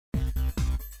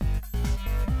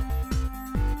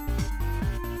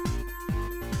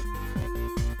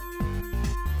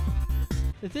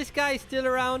Is this guy still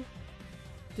around?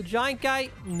 The giant guy?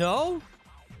 No?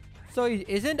 So he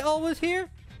isn't always here?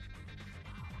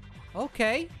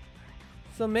 Okay.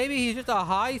 So maybe he's just a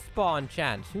high spawn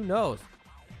chance. Who knows?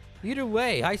 Either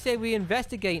way, I say we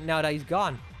investigate now that he's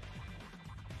gone.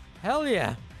 Hell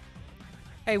yeah.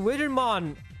 Hey,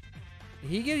 Wizardmon.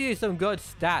 He gives you some good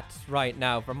stats right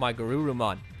now for my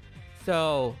Garurumon.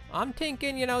 So, I'm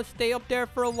thinking, you know, stay up there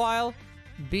for a while.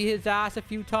 Beat his ass a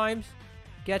few times.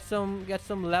 Get some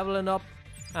leveling up.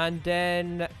 And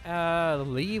then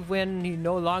leave when he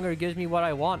no longer gives me what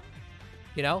I want.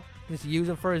 You know? Just use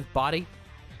him for his body.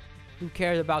 Who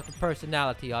cares about the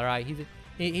personality, alright?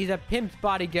 He's a pimp's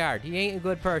bodyguard. He ain't a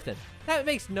good person. That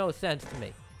makes no sense to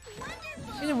me.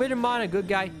 Isn't Withermon a good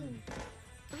guy?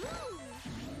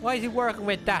 Why is he working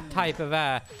with that type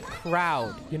of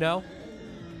crowd, you know?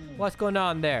 What's going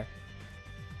on there?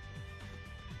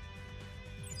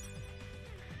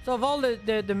 So if all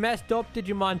the messed up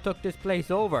Digimon took this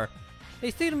place over, they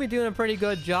seem to be doing a pretty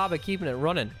good job of keeping it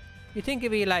running. You think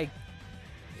it'd be like,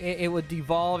 it would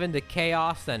devolve into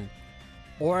chaos and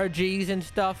orgies and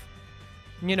stuff.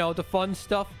 You know, the fun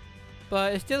stuff.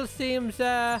 But it still seems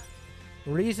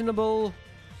reasonable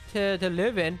to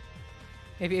live in.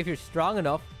 If you're strong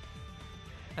enough.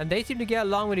 And they seem to get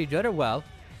along with each other well.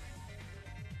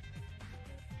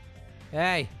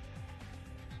 Hey.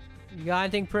 You got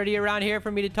anything pretty around here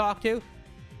for me to talk to?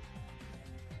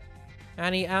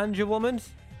 Any Angewomans?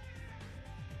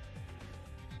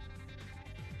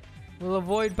 We'll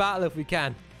avoid battle if we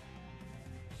can.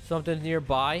 Something's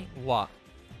nearby? What?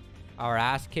 Our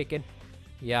ass kicking?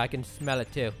 Yeah, I can smell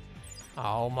it too.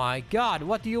 Oh my god,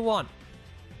 what do you want?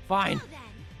 Fine.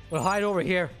 We'll hide over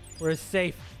here. We're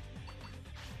safe.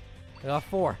 I got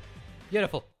 4.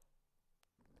 Beautiful.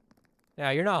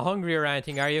 Yeah, you're not hungry or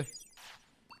anything, are you?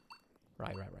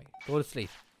 Right. Go to sleep.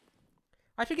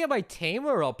 I should get my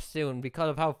tamer up soon because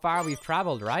of how far we've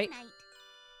traveled, right?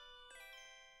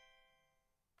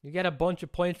 You get a bunch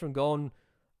of points from going...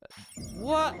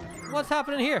 What? What's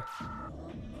happening here?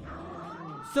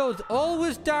 So it's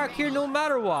always dark here no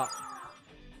matter what.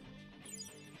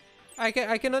 I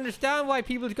can understand why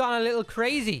people's gone a little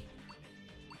crazy.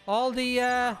 All the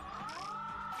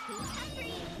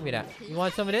give me that. You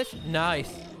want some of this?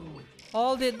 Nice.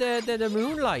 All the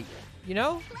moonlight, you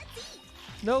know?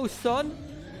 No sun.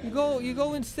 You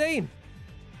go insane.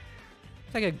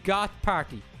 It's like a goth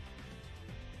party.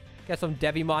 Get some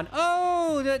Devimon.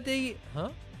 Oh, huh?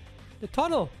 The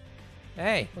tunnel.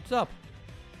 Hey, what's up?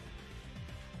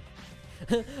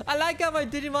 I like how my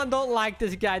Digimon don't like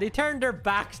this guy. They turned their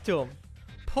backs to him.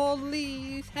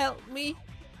 Please help me.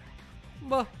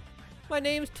 My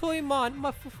name's Toymon.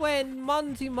 My friend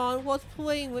Monzimon was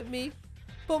playing with me.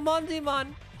 But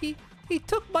Monzimon, he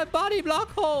took my body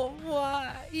block home.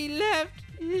 He left.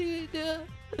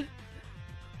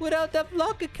 Without that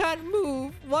block, I can't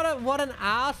move. What an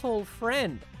asshole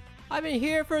friend. I've been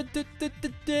here for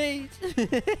days.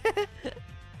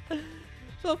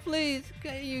 So please,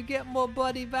 can you get my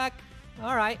buddy back?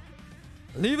 Alright.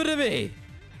 Leave it to me.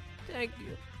 Thank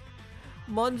you.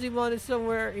 Monzimon is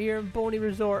somewhere here in Boney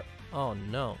Resort. Oh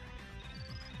no.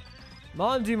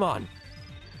 Monzimon.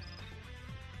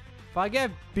 If I get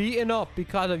beaten up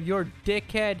because of your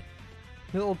dickhead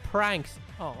little pranks.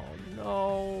 Oh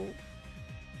no.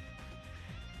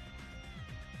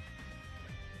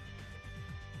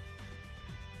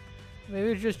 Maybe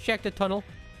we just check the tunnel.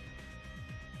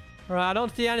 Alright, I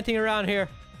don't see anything around here.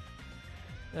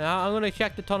 Now I'm gonna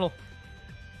check the tunnel.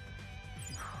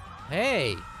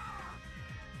 Hey!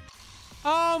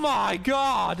 Oh my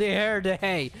god! They heard the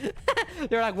hey.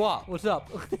 They're like, what? What's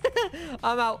up?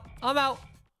 I'm out. I'm out.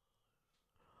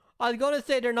 I was gonna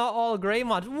say they're not all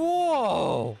Greymons.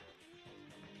 Whoa!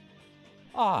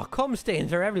 Oh, cum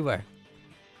stains are everywhere.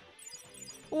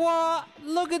 What?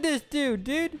 Look at this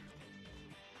dude.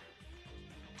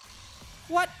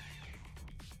 What?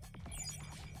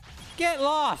 Get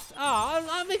lost! Oh,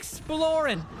 I'm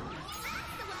exploring.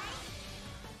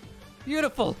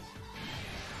 Beautiful.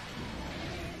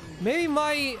 Maybe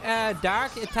my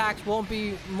dark attacks won't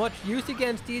be much use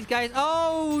against these guys.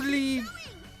 Oh, leave.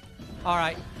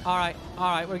 Alright.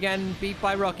 We're getting beat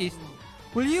by rookies.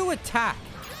 Will you attack?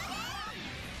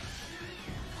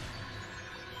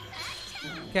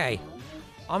 Okay.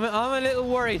 I'm a little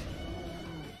worried.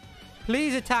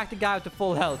 Please attack the guy with the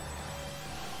full health.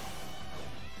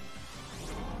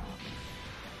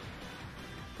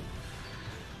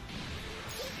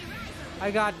 I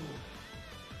got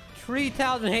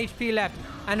 3,000 HP left,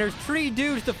 and there's 3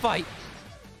 dudes to fight.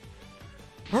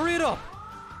 Hurry it up.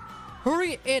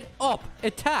 Hurry it up.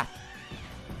 Attack.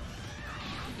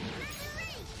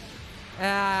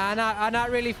 I'm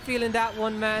not really feeling that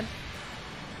one, man.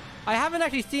 I haven't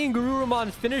actually seen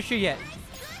Garurumon's finisher yet.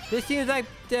 This seems like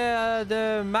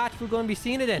the match we're going to be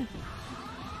seeing it in.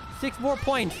 6 more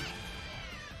points.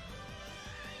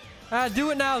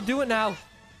 Do it now. Do it now.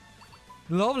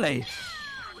 Lovely.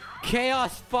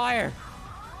 Chaos fire.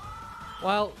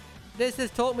 Well, this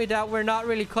has told me that we're not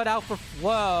really cut out for...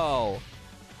 Whoa.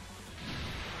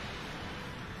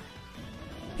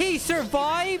 He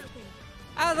survived?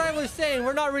 As I was saying,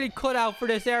 we're not really cut out for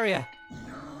this area.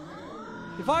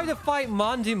 If I were to fight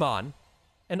Monzimon,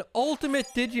 an ultimate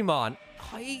Digimon...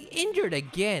 Oh, he injured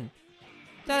again.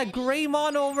 Is that a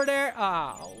Greymon over there?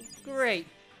 Oh, great.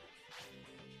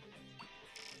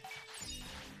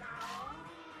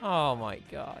 Oh my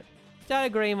god. Is that a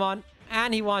Greymon?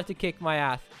 And he wants to kick my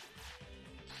ass.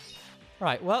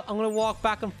 Right, well, I'm going to walk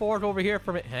back and forth over here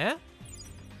for a minute. Huh?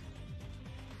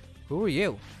 Who are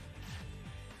you?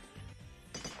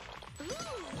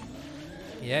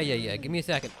 Yeah. Give me a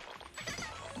second.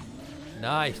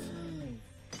 Nice.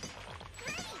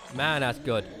 Man, that's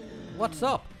good. What's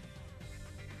up?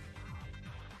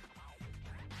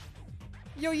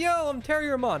 Yo, I'm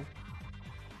Terriermon.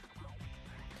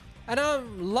 And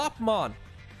I'm Lopmon.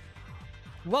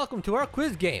 Welcome to our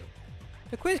quiz game.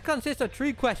 The quiz consists of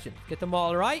 3 questions. Get them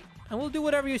all right, and we'll do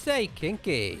whatever you say.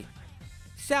 Kinky.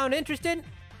 Sound interested?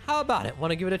 How about it?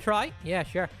 Want to give it a try? Yeah,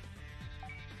 sure.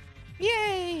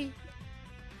 Yay!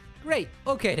 Great.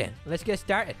 Okay then, let's get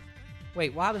started.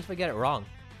 Wait, what happens if I get it wrong?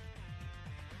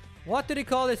 What do they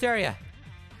call this area?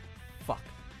 Fuck.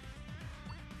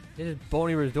 This is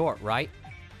Boney Resort, right?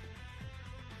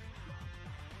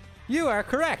 You are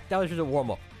correct. That was just a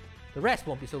warm-up. The rest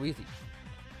won't be so easy.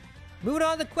 Moving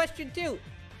on to question 2.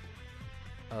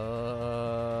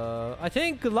 I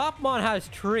think Lopmon has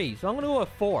 3, so I'm gonna go with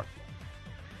 4.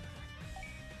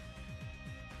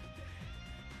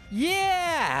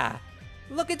 Yeah!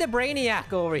 Look at the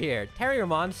Brainiac over here.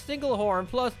 Terriermon's single horn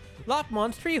plus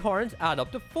Lopmon's 3 horns add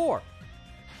up to 4.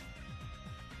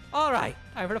 Alright,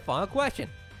 time for the final question.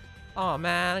 Oh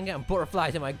man, I'm getting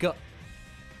butterflies in my gut.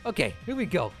 Okay, here we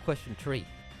go. Question 3.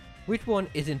 Which one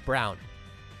isn't brown?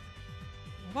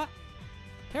 What?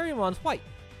 Terriermon's white.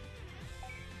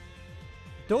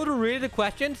 Those are really the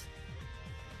questions?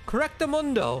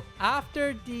 Correctamundo.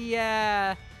 After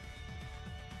the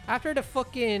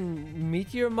fucking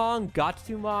Meteormon,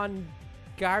 Gotsumon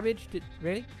garbage.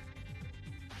 Really?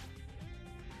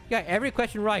 You got every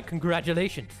question right.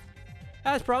 Congratulations.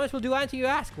 As promised, we'll do anything you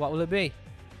ask. What will it be?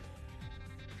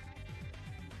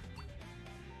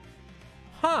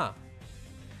 Huh.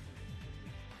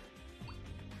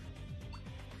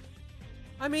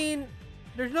 I mean,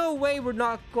 there's no way we're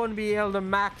not going to be able to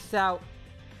max out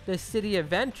the city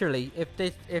eventually if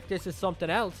this is something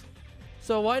else.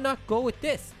 So why not go with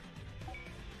this?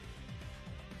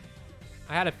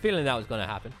 I had a feeling that was going to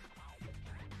happen.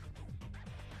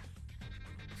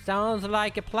 Sounds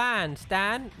like a plan,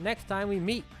 Stan. Next time we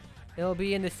meet, it'll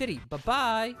be in the city.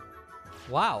 Bye-bye.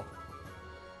 Wow.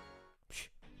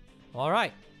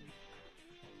 Alright.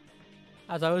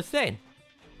 As I was saying,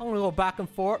 I'm going to go back and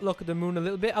forth, look at the moon a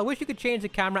little bit. I wish you could change the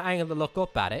camera angle to look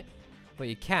up at it, but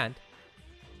you can't.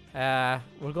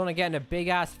 We're going to get in a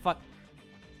big-ass fight.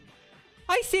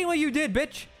 I seen what you did,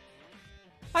 bitch.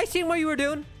 I seen what you were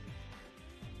doing.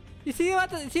 You see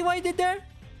what you did there?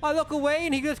 I look away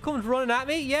and he just comes running at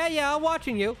me. Yeah, I'm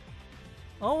watching you.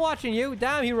 I'm watching you.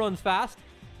 Damn, he runs fast.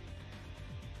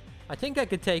 I think I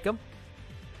could take him.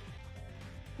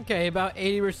 Okay, about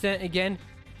 80% again.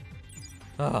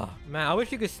 Oh, man, I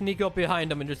wish you could sneak up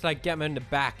behind him and just, like, get him in the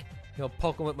back. You know,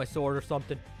 poke him with my sword or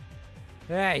something.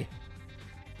 Hey.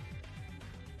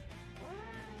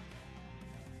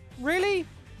 Really?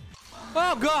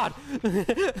 Oh, God.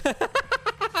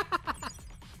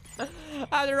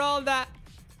 After all that.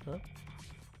 Huh?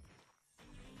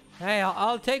 Hey,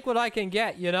 I'll take what I can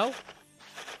get, you know?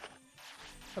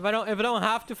 If I don't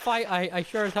have to fight, I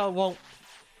sure as hell won't.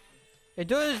 It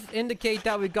does indicate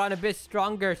that we've gotten a bit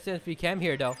stronger since we came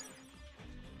here, though.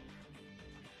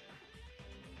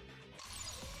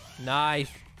 Nice.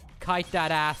 Kite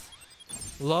that ass.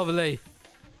 Lovely.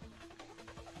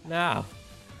 Now,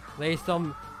 lay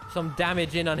some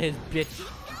damage in on his bitch.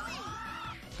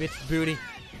 Bitch booty.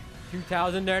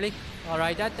 2,000 nearly.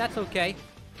 Alright, that's okay.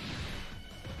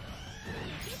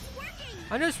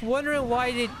 I'm just wondering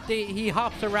why he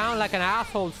hops around like an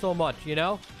asshole so much, you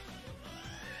know?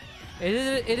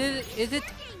 Is it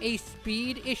a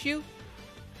speed issue?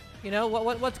 You know,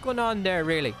 what's going on there,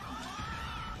 really?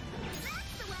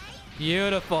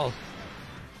 Beautiful.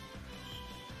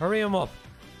 Hurry him up.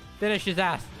 Finish his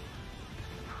ass.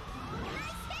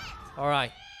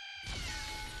 Alright.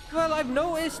 Well, I've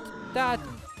noticed that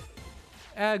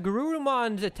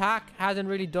Garurumon's attack hasn't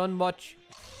really done much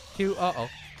to... Uh-oh.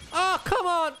 Oh, come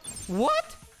on!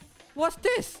 What? What's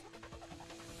this?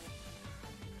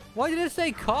 Why did it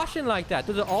say caution like that?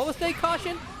 Does it always say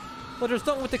caution? Was there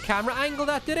something with the camera angle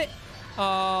that did it?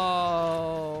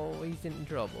 Oh, he's in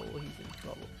trouble. He's in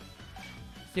trouble.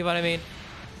 See what I mean?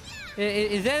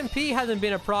 His MP hasn't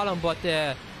been a problem, but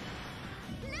the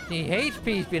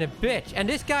HP's been a bitch. And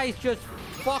this guy's just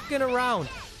fucking around.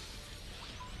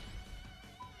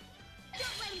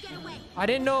 I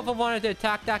didn't know if I wanted to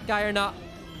attack that guy or not,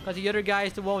 because the other guy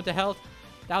is the one with the health.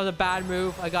 That was a bad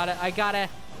move. I gotta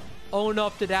own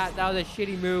up to that. That was a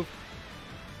shitty move.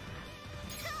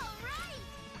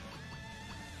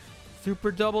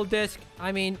 Super double disc.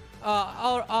 I mean,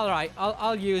 all right.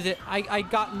 I'll use it. I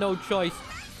got no choice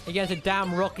against a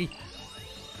damn rookie.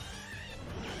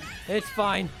 It's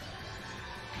fine.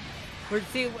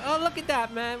 Oh, look at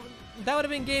that, man. That would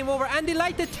have been game over. And they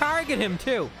like to target him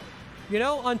too. You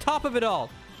know, on top of it all,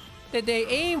 they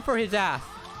aim for his ass.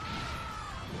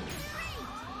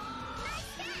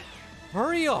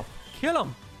 Hurry up, kill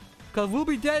him, cause we'll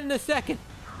be dead in a second.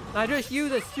 I just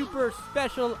used a super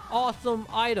special awesome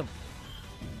item.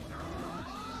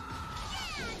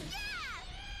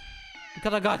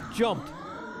 Because I got jumped.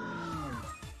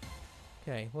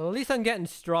 Okay, well at least I'm getting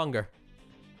stronger.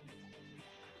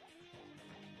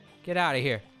 Get out of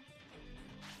here.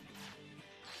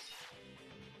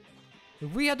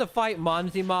 If we had to fight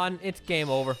Monzimon, it's game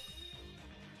over.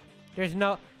 There's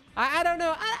no... I don't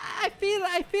know. I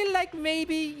feel like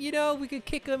maybe, you know, we could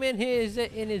kick him in his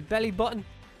belly button.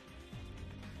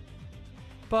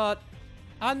 But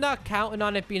I'm not counting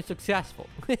on it being successful.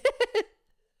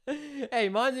 Hey,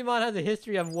 Monzimon has a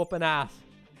history of whooping ass.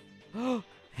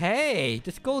 Hey,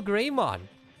 the SkullGreymon.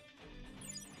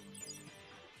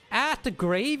 At the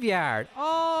graveyard.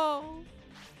 Oh.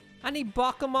 Any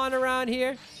Bakumon around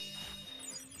here?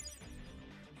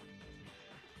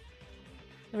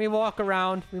 Let me walk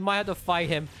around. We might have to fight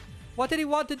him. What did he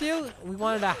want to do? We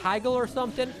wanted to haggle or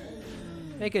something?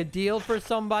 Make a deal for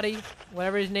somebody?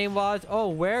 Whatever his name was. Oh,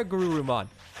 where Garurumon?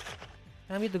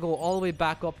 I need to go all the way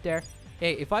back up there.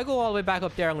 Hey, if I go all the way back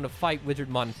up there, I'm going to fight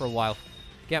Wizardmon for a while.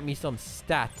 Get me some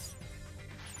stats.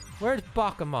 Where's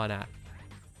Bakumon at?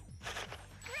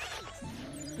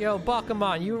 Yo,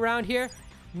 Bakumon, you around here?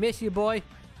 Miss you, boy.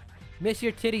 Miss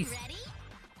your titties.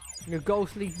 Your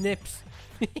ghostly nips.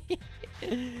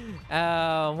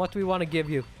 What do we want to give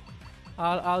you?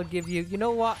 I'll give you... You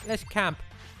know what? Let's camp.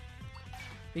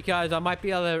 Because I might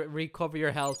be able to recover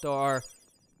your health or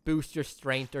boost your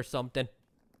strength or something.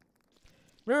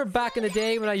 Remember back in the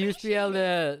day when I used to be able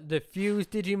to defuse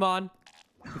Digimon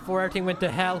before everything went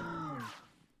to hell?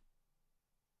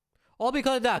 All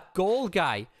because of that gold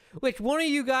guy. Which one of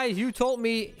you guys, you told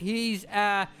me he's...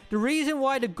 the reason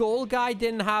why the gold guy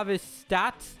didn't have his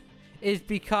stats is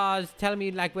because, tell me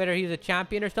like whether he's a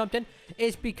champion or something,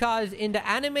 is because in the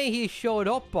anime he showed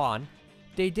up on,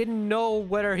 they didn't know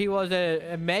whether he was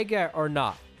a mega or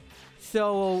not.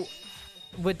 So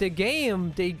with the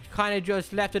game, they kind of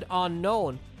just left it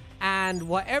unknown. And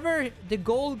whatever the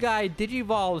gold guy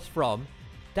digivolves from,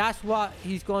 that's what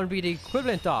he's going to be the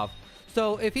equivalent of.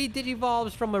 So if he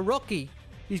digivolves from a rookie,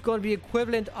 he's going to be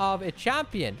equivalent of a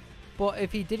champion. But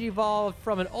if he digivolves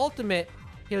from an ultimate,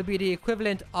 he'll be the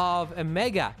equivalent of a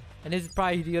mega. And this is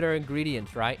probably the other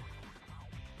ingredients, right?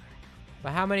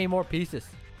 But how many more pieces?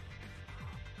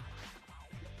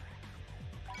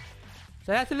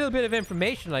 So that's a little bit of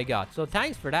information I got. So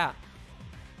thanks for that.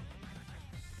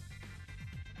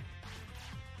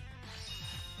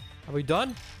 Are we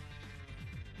done?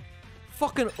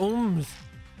 Fucking ums.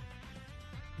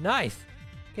 Nice.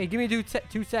 Okay, give me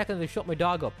 2 seconds to shut my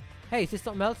dog up. Hey, is this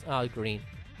something else? Oh, green.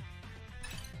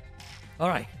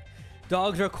 Alright.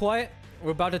 Dogs are quiet.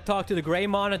 We're about to talk to the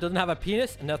Greymon that doesn't have a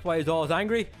penis, and that's why he's always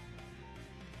angry.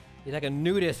 He's like a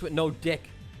nudist with no dick.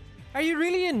 Are you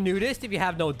really a nudist if you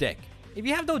have no dick? If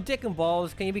you have no dick and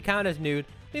balls, can you be counted as nude?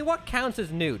 I mean, what counts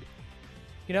as nude?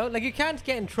 You know, like you can't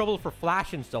get in trouble for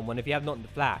flashing someone if you have nothing to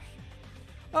flash.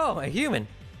 Oh, a human.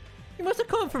 You must have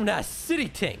come from that city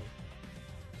thing.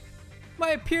 My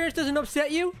appearance doesn't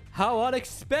upset you? How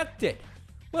unexpected.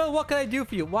 Well, what can I do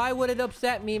for you? Why would it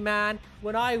upset me, man,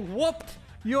 when I whooped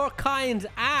your kind's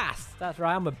ass? That's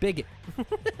right, I'm a bigot.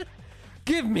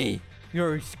 Give me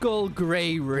your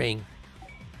SkullGrey ring.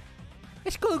 A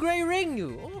SkullGrey ring,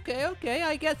 you? Okay,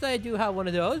 I guess I do have one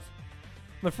of those.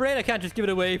 I'm afraid I can't just give it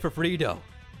away for free, though.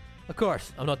 Of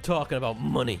course, I'm not talking about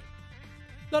money.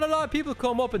 Not a lot of people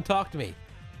come up and talk to me.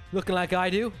 Looking like I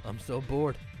do, I'm so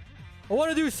bored. I want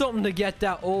to do something to get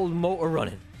that old motor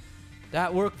running.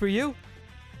 That work for you?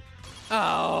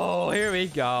 Oh, here we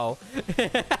go.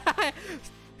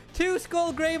 2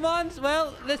 SkullGreymons.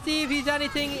 Well, let's see if he's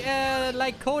anything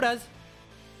like Koda's.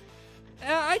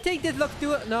 I think this looks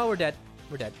do it. No, we're dead.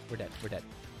 We're dead. We're dead. We're dead.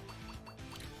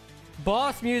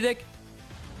 Boss music.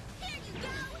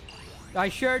 I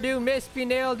sure do miss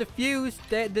being able to fuse.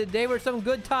 They were some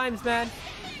good times, man.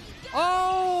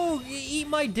 Oh, eat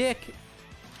my dick.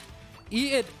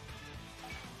 Eat it.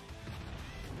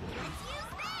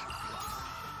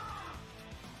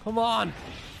 Come on.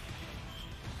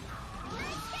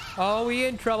 Oh, we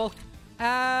in trouble.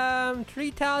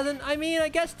 3,000. I mean, I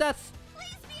guess that's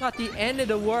not the end of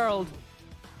the world.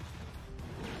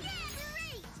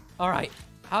 All right.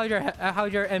 How's your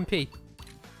MP?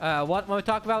 What am I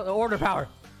talking about? The order power.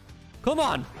 Come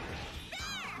on.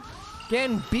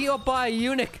 Getting beat up by a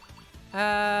eunuch.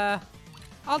 I'll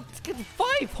get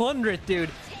 500,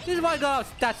 dude. This is why I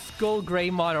got that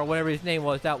SkullGreymon or whatever his name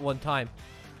was that one time.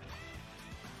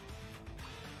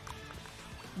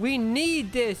 We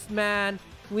need this, man.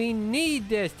 We need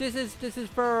this. This is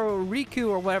for Riku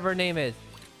or whatever her name is.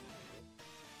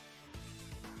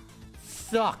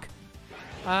 Suck.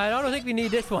 I don't think we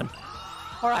need this one.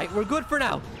 All right, we're good for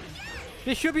now.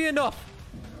 This should be enough.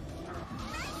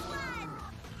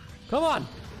 Come on.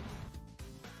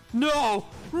 No!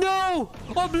 No!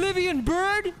 Oblivion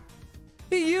Bird?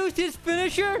 He used his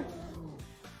finisher?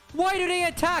 Why do they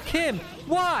attack him?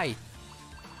 Why?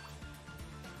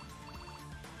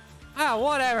 Ah,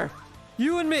 whatever.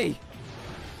 You and me.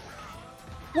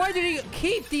 Why did he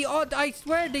keep the... I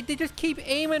swear, they just keep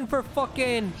aiming for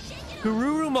fucking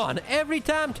Garurumon every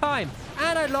damn time.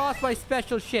 And I lost my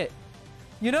special shit.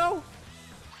 You know?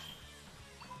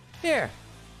 Here.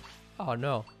 Oh,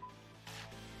 no.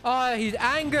 Oh, he's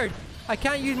angered. I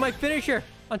can't use my finisher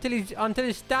until his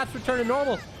stats return to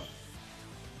normal.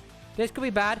 This could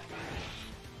be bad.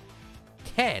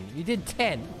 10. You did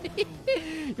 10.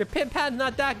 Your pimp hand's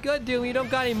not that good, dude. You don't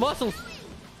got any muscles.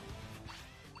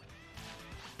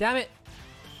 Damn it.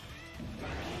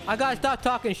 I gotta stop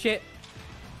talking shit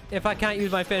if I can't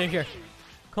use my finisher.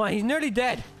 Come on, he's nearly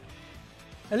dead.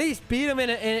 At least beat him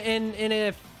in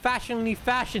a fashionly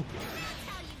fashion.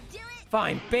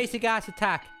 Fine, basic ass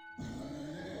attack.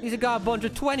 He's got a bunch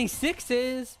of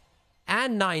 26s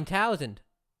and 9,000.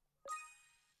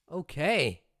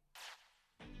 Okay.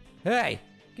 Hey,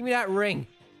 give me that ring.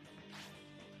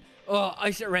 Oh,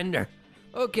 I surrender.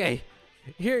 Okay,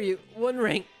 here you, one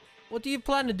ring. What do you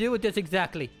plan to do with this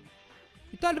exactly?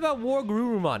 You thought about Where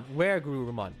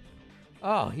Garurumon?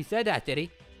 Oh, he said that, did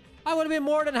he? I would have been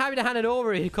more than happy to hand it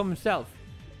over if he come himself.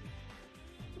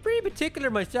 I'm pretty particular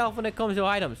myself when it comes to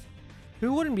items.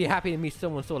 Who wouldn't be happy to meet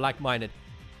someone so like-minded?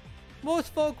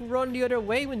 Most folk run the other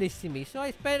way when they see me, so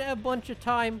I spent a bunch of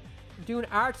time doing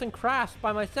arts and crafts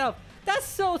by myself. That's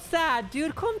so sad,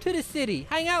 dude. Come to the city.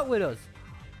 Hang out with us.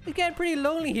 It's getting pretty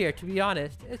lonely here, to be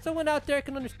honest. If someone out there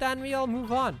can understand me, I'll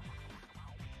move on.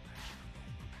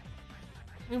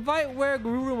 Invite Where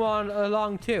Garurumon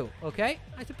along too, okay?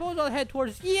 I suppose I'll head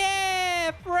towards... Yeah,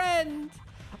 friends!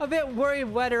 I'm a bit worried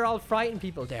whether I'll frighten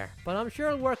people there, but I'm sure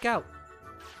it'll work out.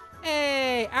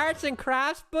 Hey, arts and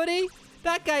crafts, buddy?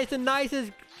 That guy's the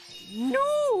nicest...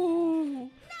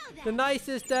 No! The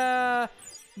nicest,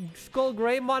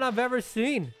 SkullGreymon I've ever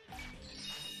seen.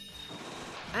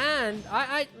 And,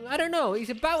 I don't know. He's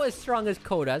about as strong as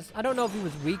Koda's. I don't know if he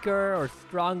was weaker or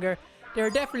stronger. They're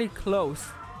definitely close.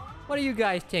 What do you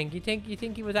guys think? You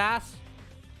think he was ass?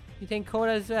 You think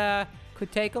Koda's,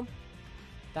 could take him?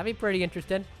 That'd be pretty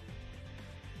interesting.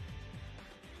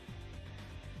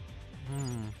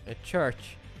 A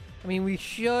church. I mean, we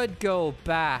should go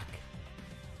back.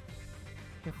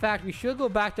 In fact, we should go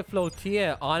back to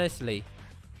Flotia, honestly.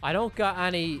 I don't got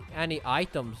any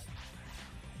items.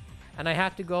 And I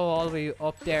have to go all the way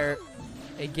up there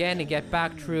again and get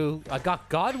back through. I got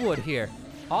Godwood here.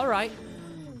 Alright.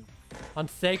 On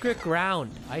sacred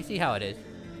ground. I see how it is.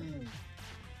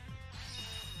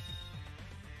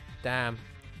 Damn.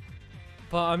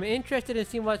 But I'm interested in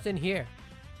seeing what's in here.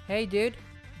 Hey, dude.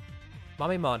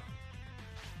 Mommymon.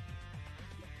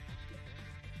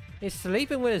 He's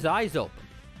sleeping with his eyes open.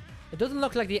 It doesn't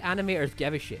look like the animators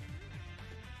gave a shit.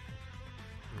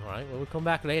 Alright, well, we'll come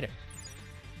back later.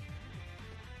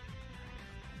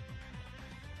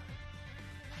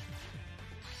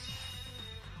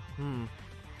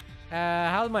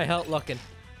 How's my health looking?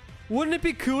 Wouldn't it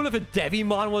be cool if a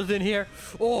Devimon was in here?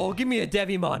 Oh, give me a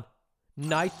Devimon.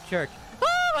 Night Church.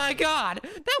 Oh my god!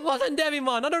 That wasn't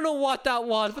Devimon. I don't know what that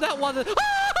was, but that wasn't...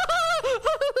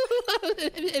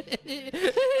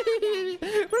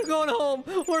 We're going home.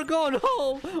 We're going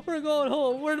home. We're going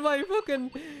home. Where's my fucking...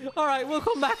 Alright, we'll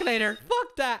come back later.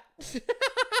 Fuck that.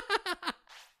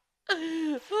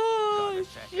 Oh,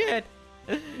 shit.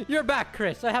 You're back,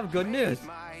 Chris. I have good news.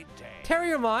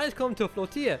 Terriermon has come to a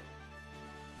flotilla.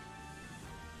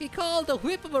 He called the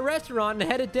whip of a restaurant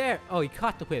and headed there. Oh, he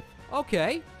caught the whip.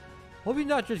 Okay. Hope he's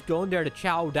not just going there to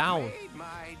chow down.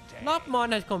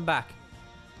 Lopmon has come back.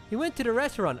 He went to the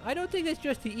restaurant. I don't think it's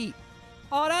just to eat.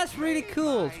 Oh, that's really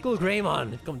cool.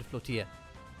 SkullGreymon has come to flotilla.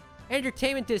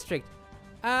 Entertainment district.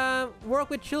 Work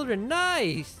with children.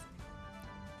 Nice.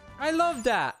 I love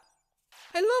that.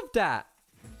 I love that.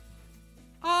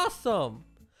 Awesome.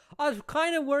 I was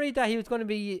kind of worried that he was going to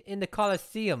be in the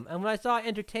Coliseum. And when I saw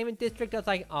Entertainment District, I was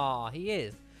like, oh, he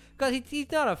is. Because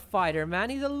he's not a fighter,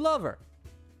 man. He's a lover.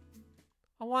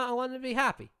 I want to be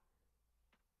happy.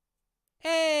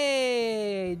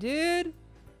 Hey, dude.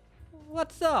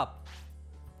 What's up?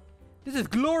 This is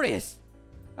glorious.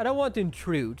 I don't want to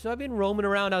intrude, so I've been roaming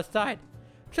around outside.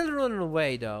 Children running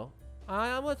away, though.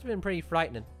 I must have been pretty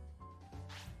frightening.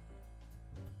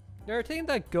 There are things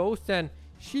like ghosts and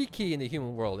Shiki in the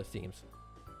human world, it seems.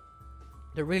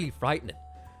 They're really frightening.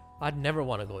 I'd never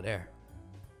want to go there.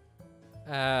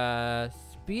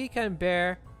 Speed can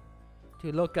bear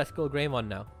to look at SkullGreymon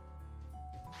now.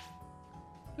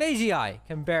 Lazy Eye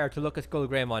can bear to look at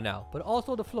SkullGreymon now, but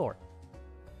also the floor.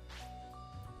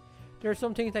 There are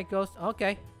some things like ghosts.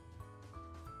 Okay.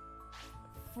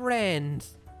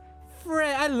 Friends.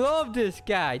 I love this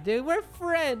guy, dude. We're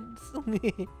friends.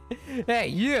 Hey,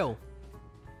 you.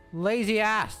 Lazy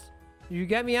ass. Did you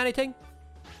get me anything?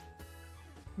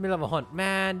 Middle of a hunt.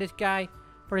 Man, this guy.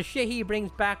 For the shit he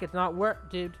brings back, it's not worth,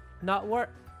 dude. Not worth.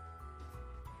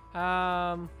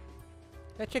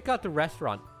 Let's check out the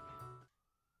restaurant.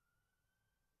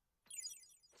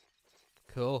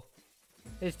 Cool.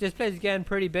 This place is getting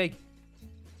pretty big.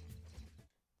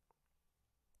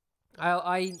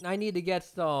 I need to get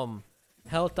some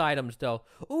health items though.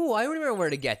 Ooh, I remember where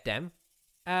to get them.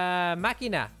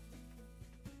 Machina.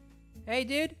 Hey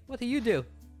dude, what do you do?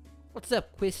 What's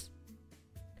up, Quiz?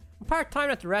 I'm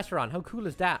part-time at the restaurant. How cool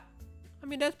is that? I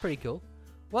mean, that's pretty cool.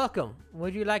 Welcome.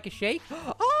 Would you like a shake?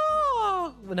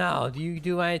 Oh! Now, do you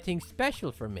do anything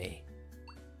special for me?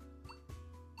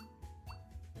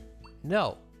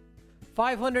 No.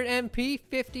 500 MP,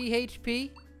 50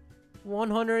 HP,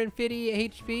 150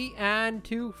 HP, and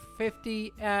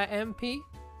 250 MP.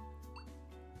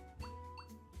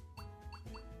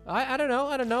 I don't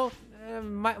know.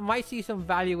 Might see some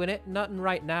value in it. Nothing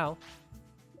right now.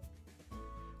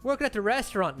 Working at the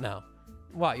restaurant now.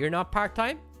 What, you're not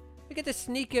part-time? I get to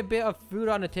sneak a bit of food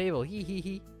on the table. Hee hee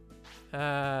hee.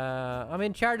 I'm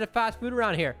in charge of fast food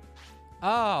around here.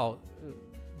 Oh,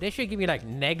 they should give me like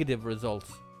negative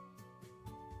results.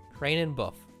 Training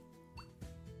buff.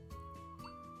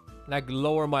 Like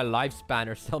lower my lifespan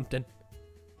or something.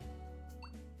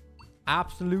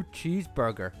 Absolute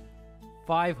cheeseburger.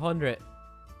 500.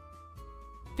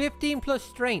 15 plus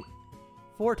strength.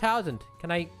 4,000.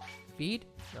 Can I feed?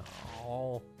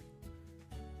 No.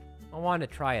 I want to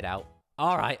try it out.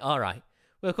 Alright.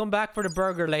 We'll come back for the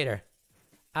burger later.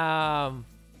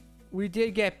 We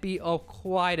did get beat up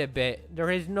quite a bit. There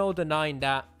is no denying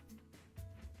that.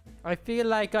 I feel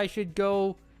like I should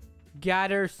go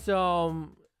gather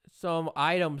some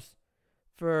items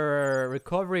for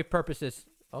recovery purposes.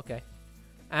 Okay.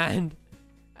 And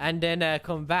then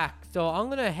come back. So I'm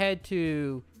gonna head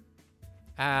to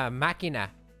Machina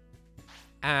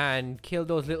and kill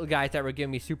those little guys that were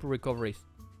giving me super recoveries.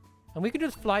 And we can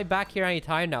just fly back here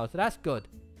anytime now, so that's good.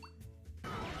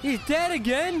 He's dead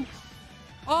again?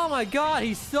 Oh my god,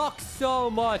 he sucks so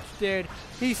much, dude.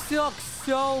 He sucks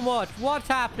so much. What's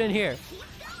happening here?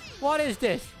 What is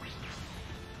this?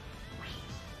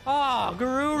 Oh,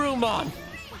 Garurumon.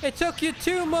 It took you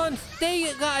 2 months.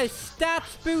 They got a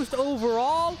stats boost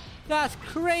overall? That's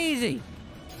crazy.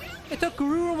 It took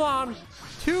Garurumon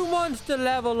 2 months to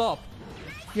level up.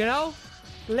 You know?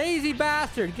 Lazy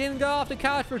bastard. Didn't go off the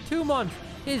couch for 2 months.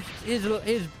 His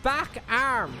back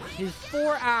arms, his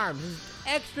forearms, his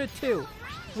extra 2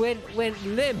 went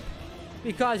limp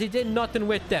because he did nothing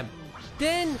with them.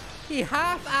 Then he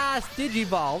half-assed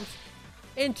Digivolves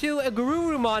into a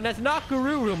Garurumon that's not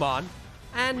Garurumon.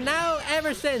 And now,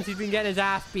 ever since, he's been getting his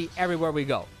ass beat everywhere we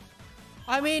go.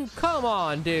 I mean, come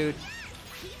on, dude.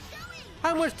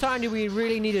 How much time do we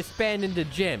really need to spend in the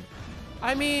gym?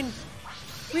 I mean,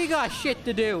 we got shit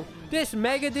to do. This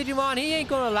Mega Digimon, he ain't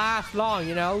gonna last long,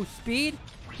 you know? Speed,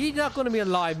 he's not gonna be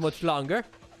alive much longer.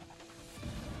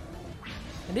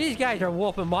 And these guys are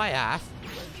whooping my ass.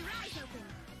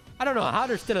 I don't know how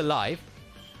they're still alive.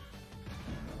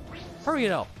 Hurry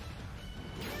it up.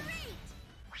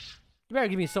 You better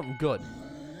give me something good.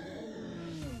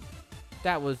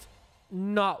 That was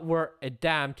not worth a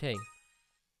damn thing.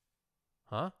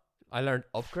 Huh? I learned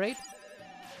upgrade?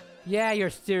 Yeah, you're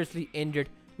seriously injured.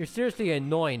 You're seriously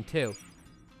annoying too.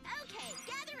 Okay,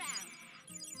 gather round.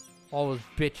 Always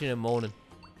bitching and moaning.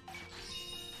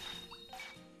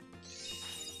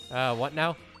 What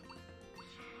now?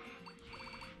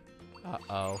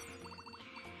 Uh-oh.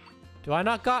 Do I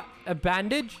not got a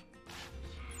bandage?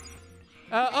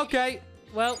 Okay.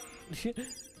 Well,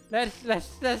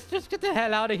 let's just get the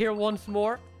hell out of here once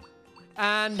more.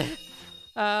 And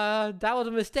that was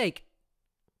a mistake.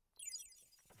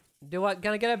 Can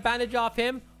I get a bandage off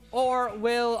him? Or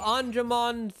will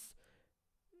Anjumon's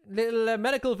little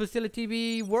medical facility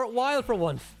be worthwhile for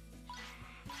once?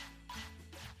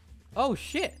 Oh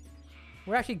shit.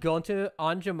 We're actually going to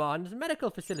Anjumon's medical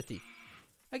facility.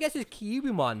 I guess it's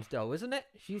Kyubimon's though, isn't it?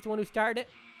 She's the one who started it.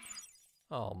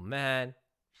 Oh man.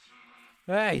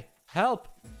 Hey, help.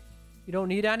 You don't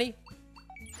need any?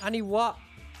 Any what?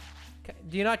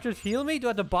 Do you not just heal me? Do I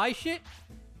have to buy shit?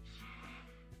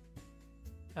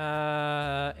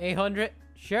 800?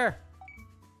 Sure.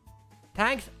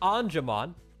 Thanks,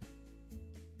 Anjumon.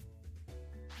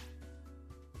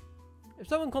 If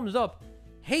someone comes up,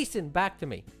 hasten back to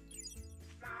me.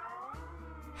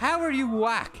 How are you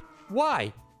whack?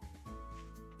 Why?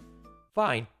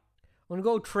 Fine. I'm gonna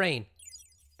go train.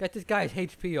 Get this guy's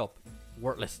HP up.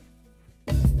 Worthless.